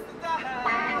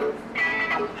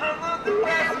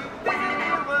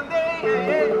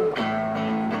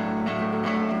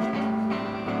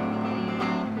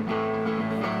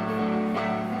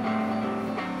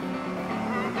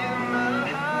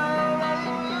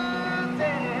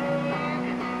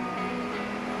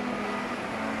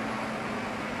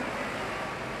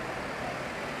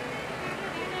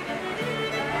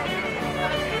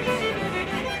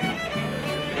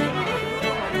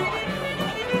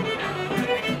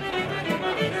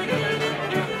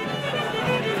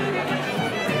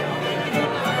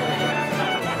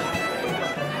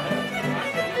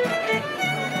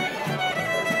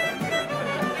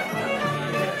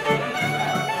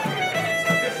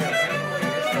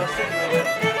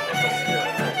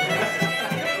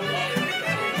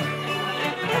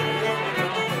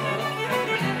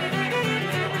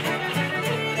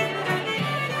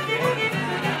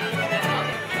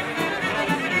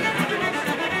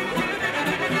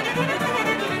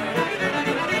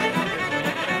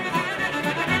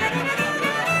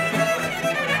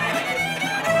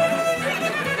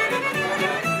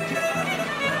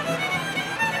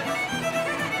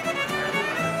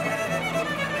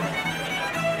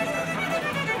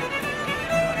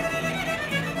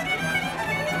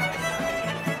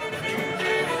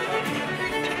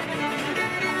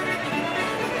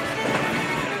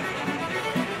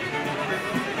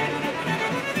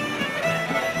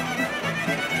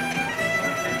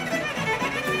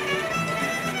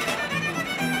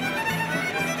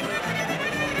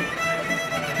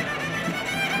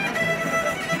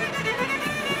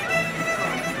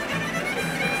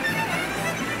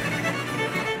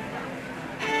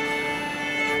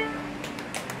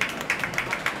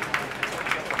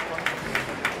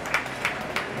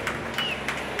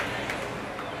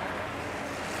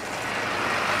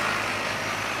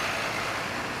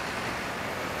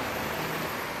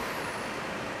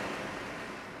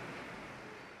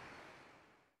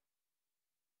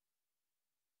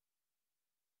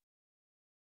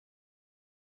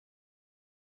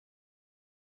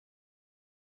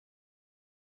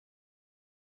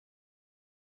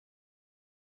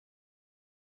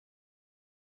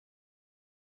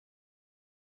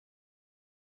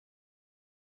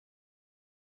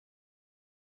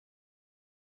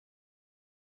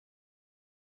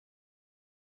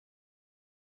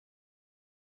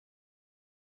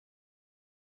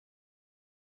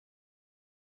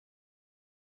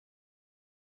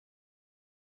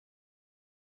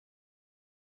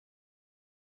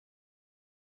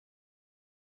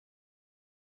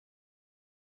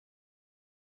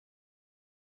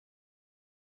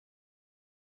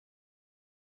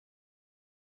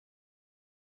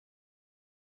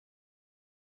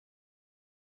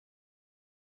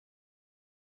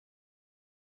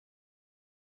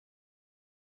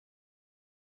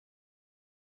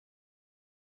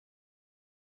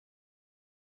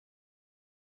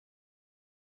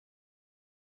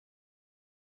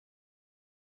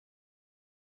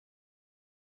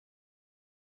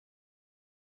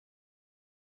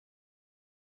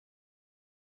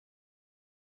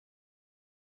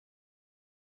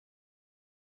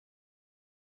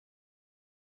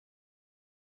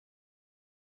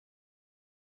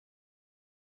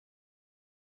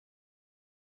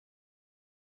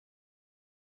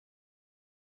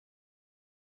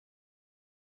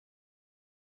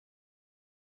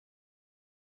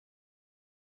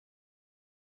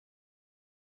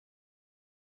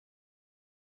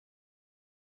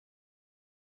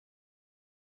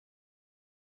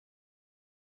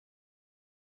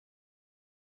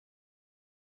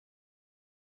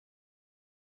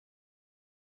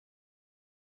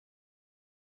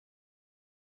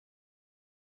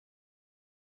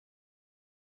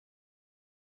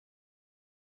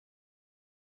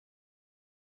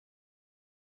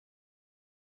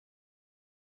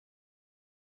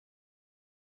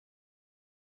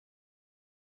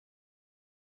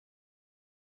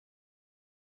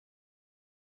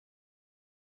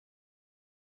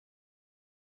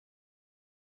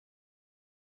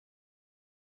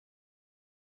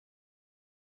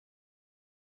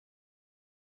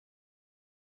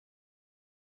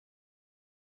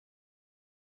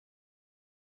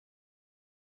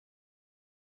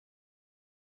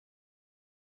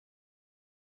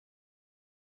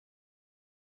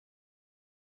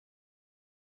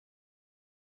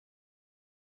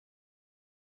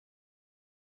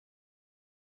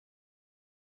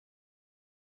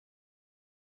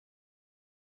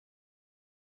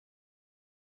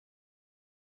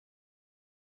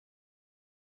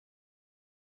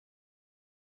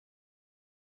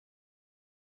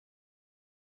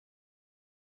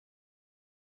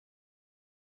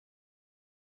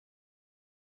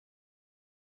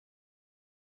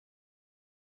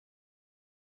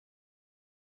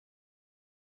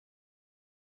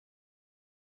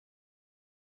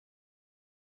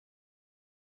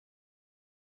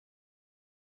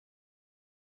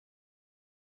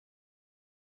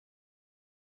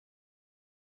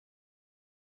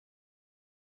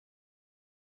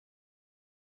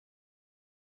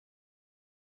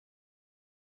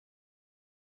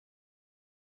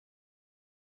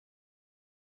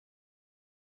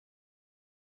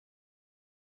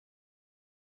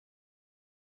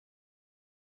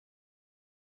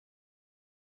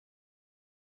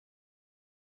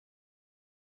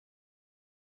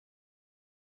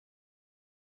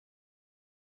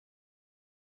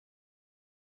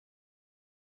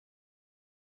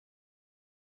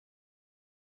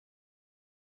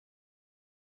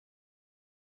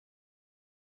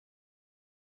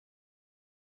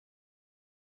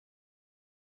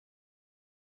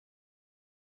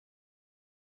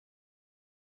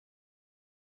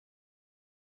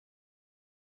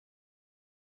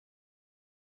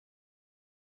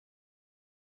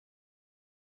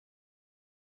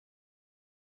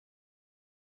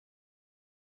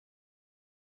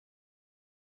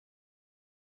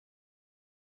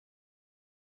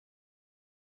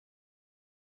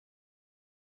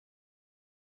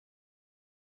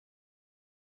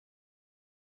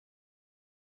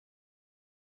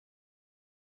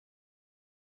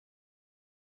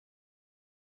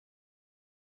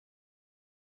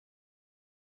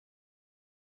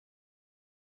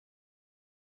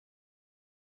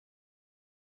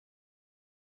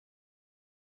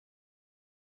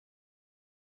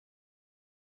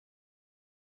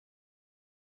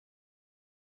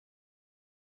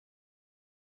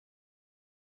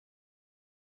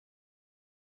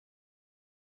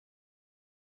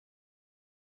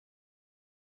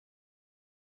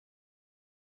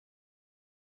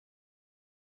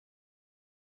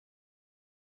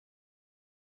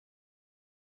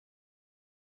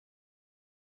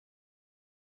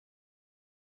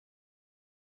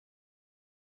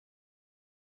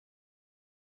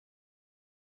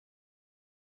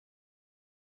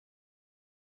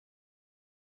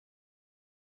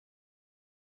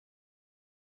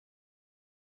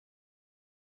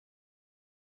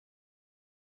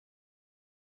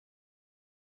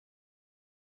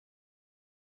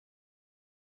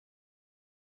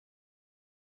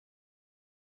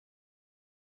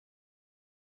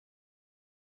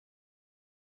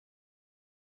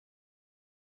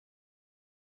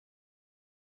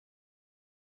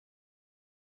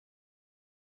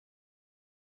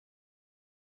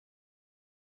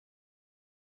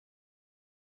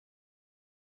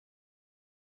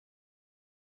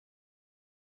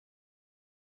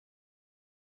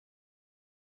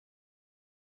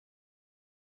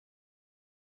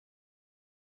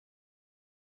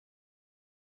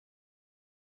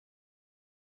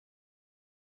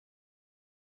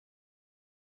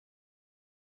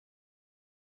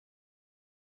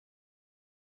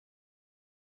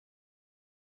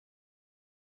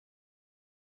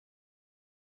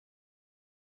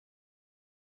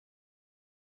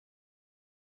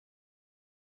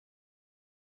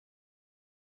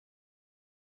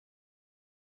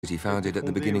 city founded at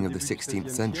the beginning of the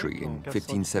 16th century, in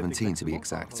 1517 to be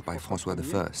exact, by François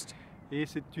I.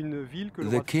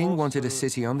 The king wanted a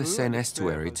city on the Seine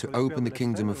estuary to open the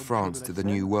Kingdom of France to the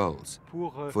New World,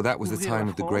 for that was the time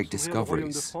of the great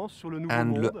discoveries,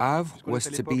 and Le Havre was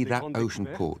to be that ocean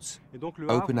port,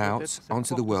 open out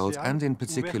onto the world and in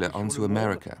particular onto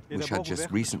America, which had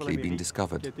just recently been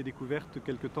discovered.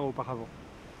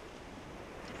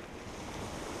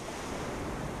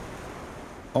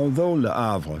 Although Le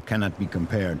Havre cannot be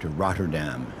compared to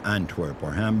Rotterdam, Antwerp,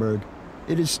 or Hamburg,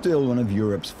 it is still one of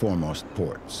Europe's foremost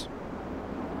ports.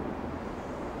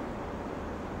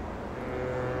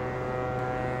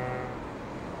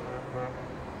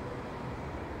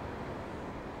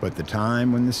 But the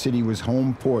time when the city was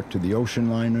home port to the ocean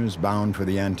liners bound for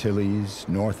the Antilles,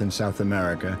 North and South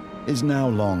America, is now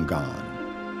long gone.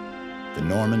 The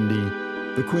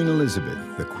Normandy, the Queen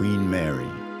Elizabeth, the Queen Mary.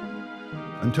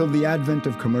 Until the advent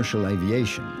of commercial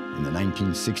aviation in the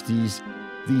 1960s,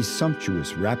 these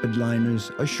sumptuous rapid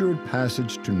liners assured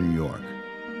passage to New York,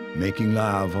 making Le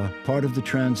Havre part of the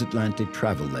transatlantic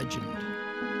travel legend.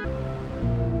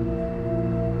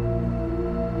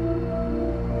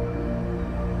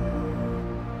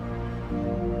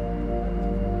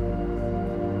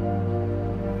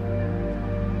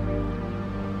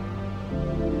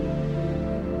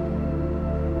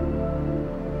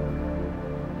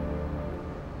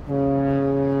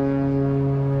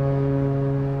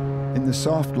 In the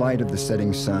soft light of the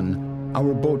setting sun,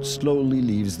 our boat slowly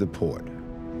leaves the port.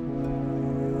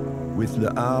 With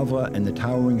Le Havre and the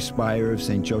towering spire of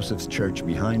St. Joseph's Church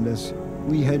behind us,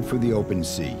 we head for the open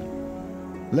sea.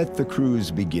 Let the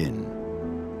cruise begin.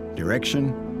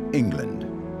 Direction, England.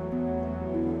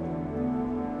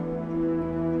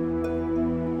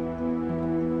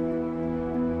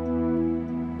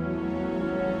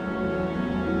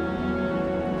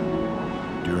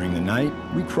 During the night,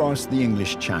 we cross the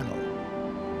English Channel.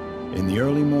 In the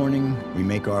early morning, we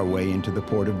make our way into the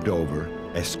port of Dover,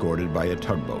 escorted by a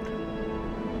tugboat.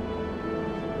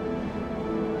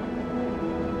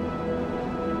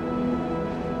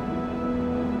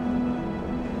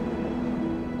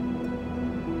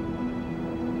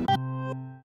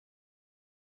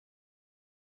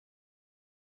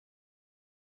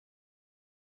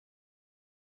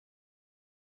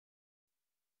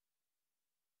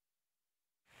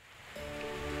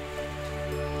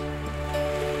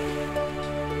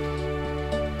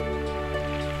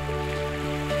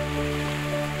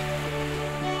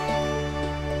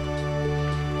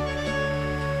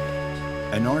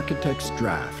 An architect's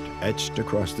draft etched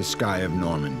across the sky of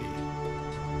Normandy.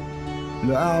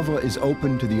 Le Havre is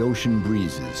open to the ocean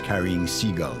breezes carrying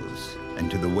seagulls and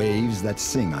to the waves that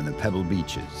sing on the pebble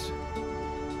beaches.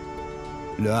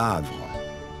 Le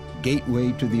Havre,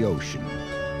 gateway to the ocean.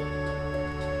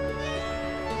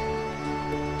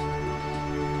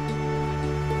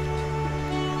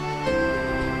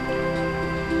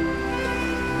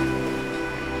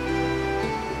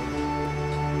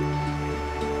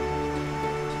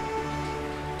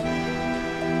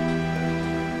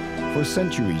 For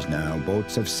centuries now,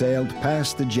 boats have sailed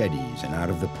past the jetties and out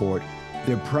of the port,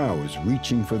 their prows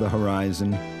reaching for the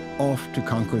horizon, off to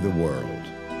conquer the world.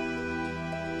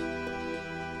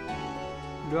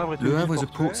 Le Havre was a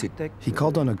port city. He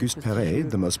called on Auguste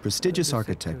Perret, the most prestigious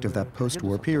architect of that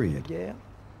post-war period.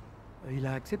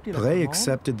 Perret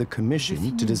accepted the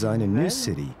commission to design a new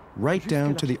city, right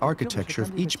down to the architecture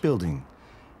of each building.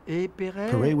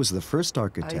 Perret was the first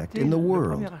architect in the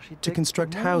world to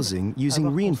construct housing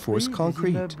using reinforced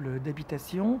concrete.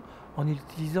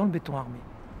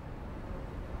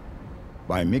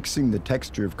 By mixing the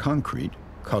texture of concrete,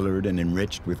 colored and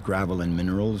enriched with gravel and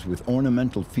minerals, with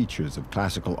ornamental features of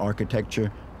classical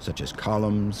architecture, such as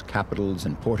columns, capitals,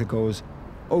 and porticos,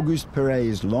 Auguste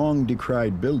Perret's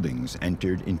long-decried buildings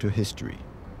entered into history.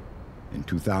 In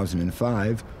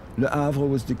 2005, Le Havre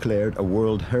was declared a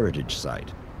World Heritage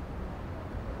Site.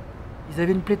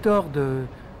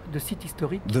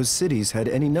 Those cities had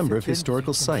any number of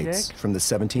historical sites from the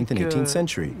 17th and 18th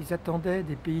century.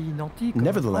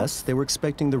 Nevertheless, they were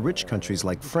expecting the rich countries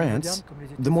like France,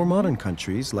 the more modern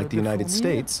countries like the United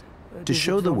States, to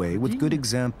show the way with good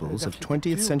examples of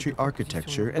 20th century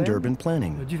architecture and urban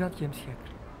planning.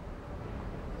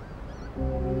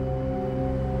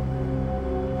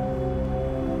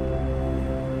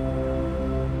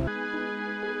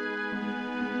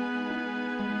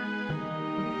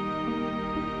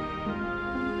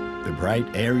 The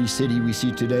bright, airy city we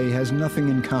see today has nothing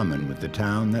in common with the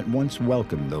town that once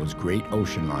welcomed those great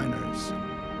ocean liners.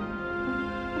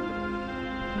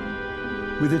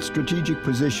 With its strategic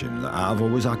position, Le Havre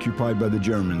was occupied by the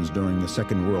Germans during the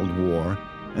Second World War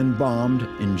and bombed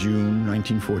in June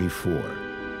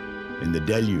 1944. In the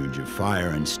deluge of fire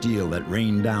and steel that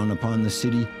rained down upon the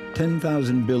city,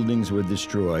 10,000 buildings were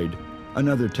destroyed,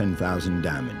 another 10,000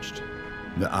 damaged.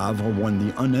 Le Havre won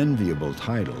the unenviable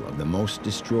title of the most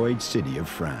destroyed city of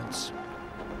France.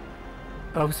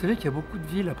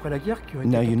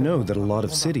 Now you know that a lot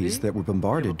of cities that were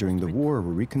bombarded during the war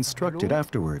were reconstructed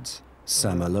afterwards.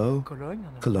 Saint-Malo,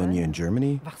 Cologne in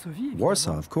Germany,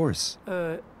 Warsaw, of course.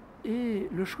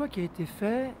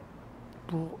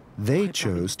 They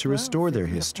chose to restore their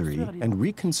history and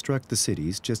reconstruct the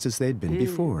cities just as they'd been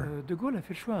before. De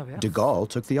Gaulle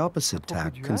took the opposite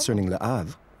tack concerning Le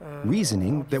Havre,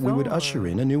 reasoning that we would usher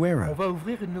in a new era.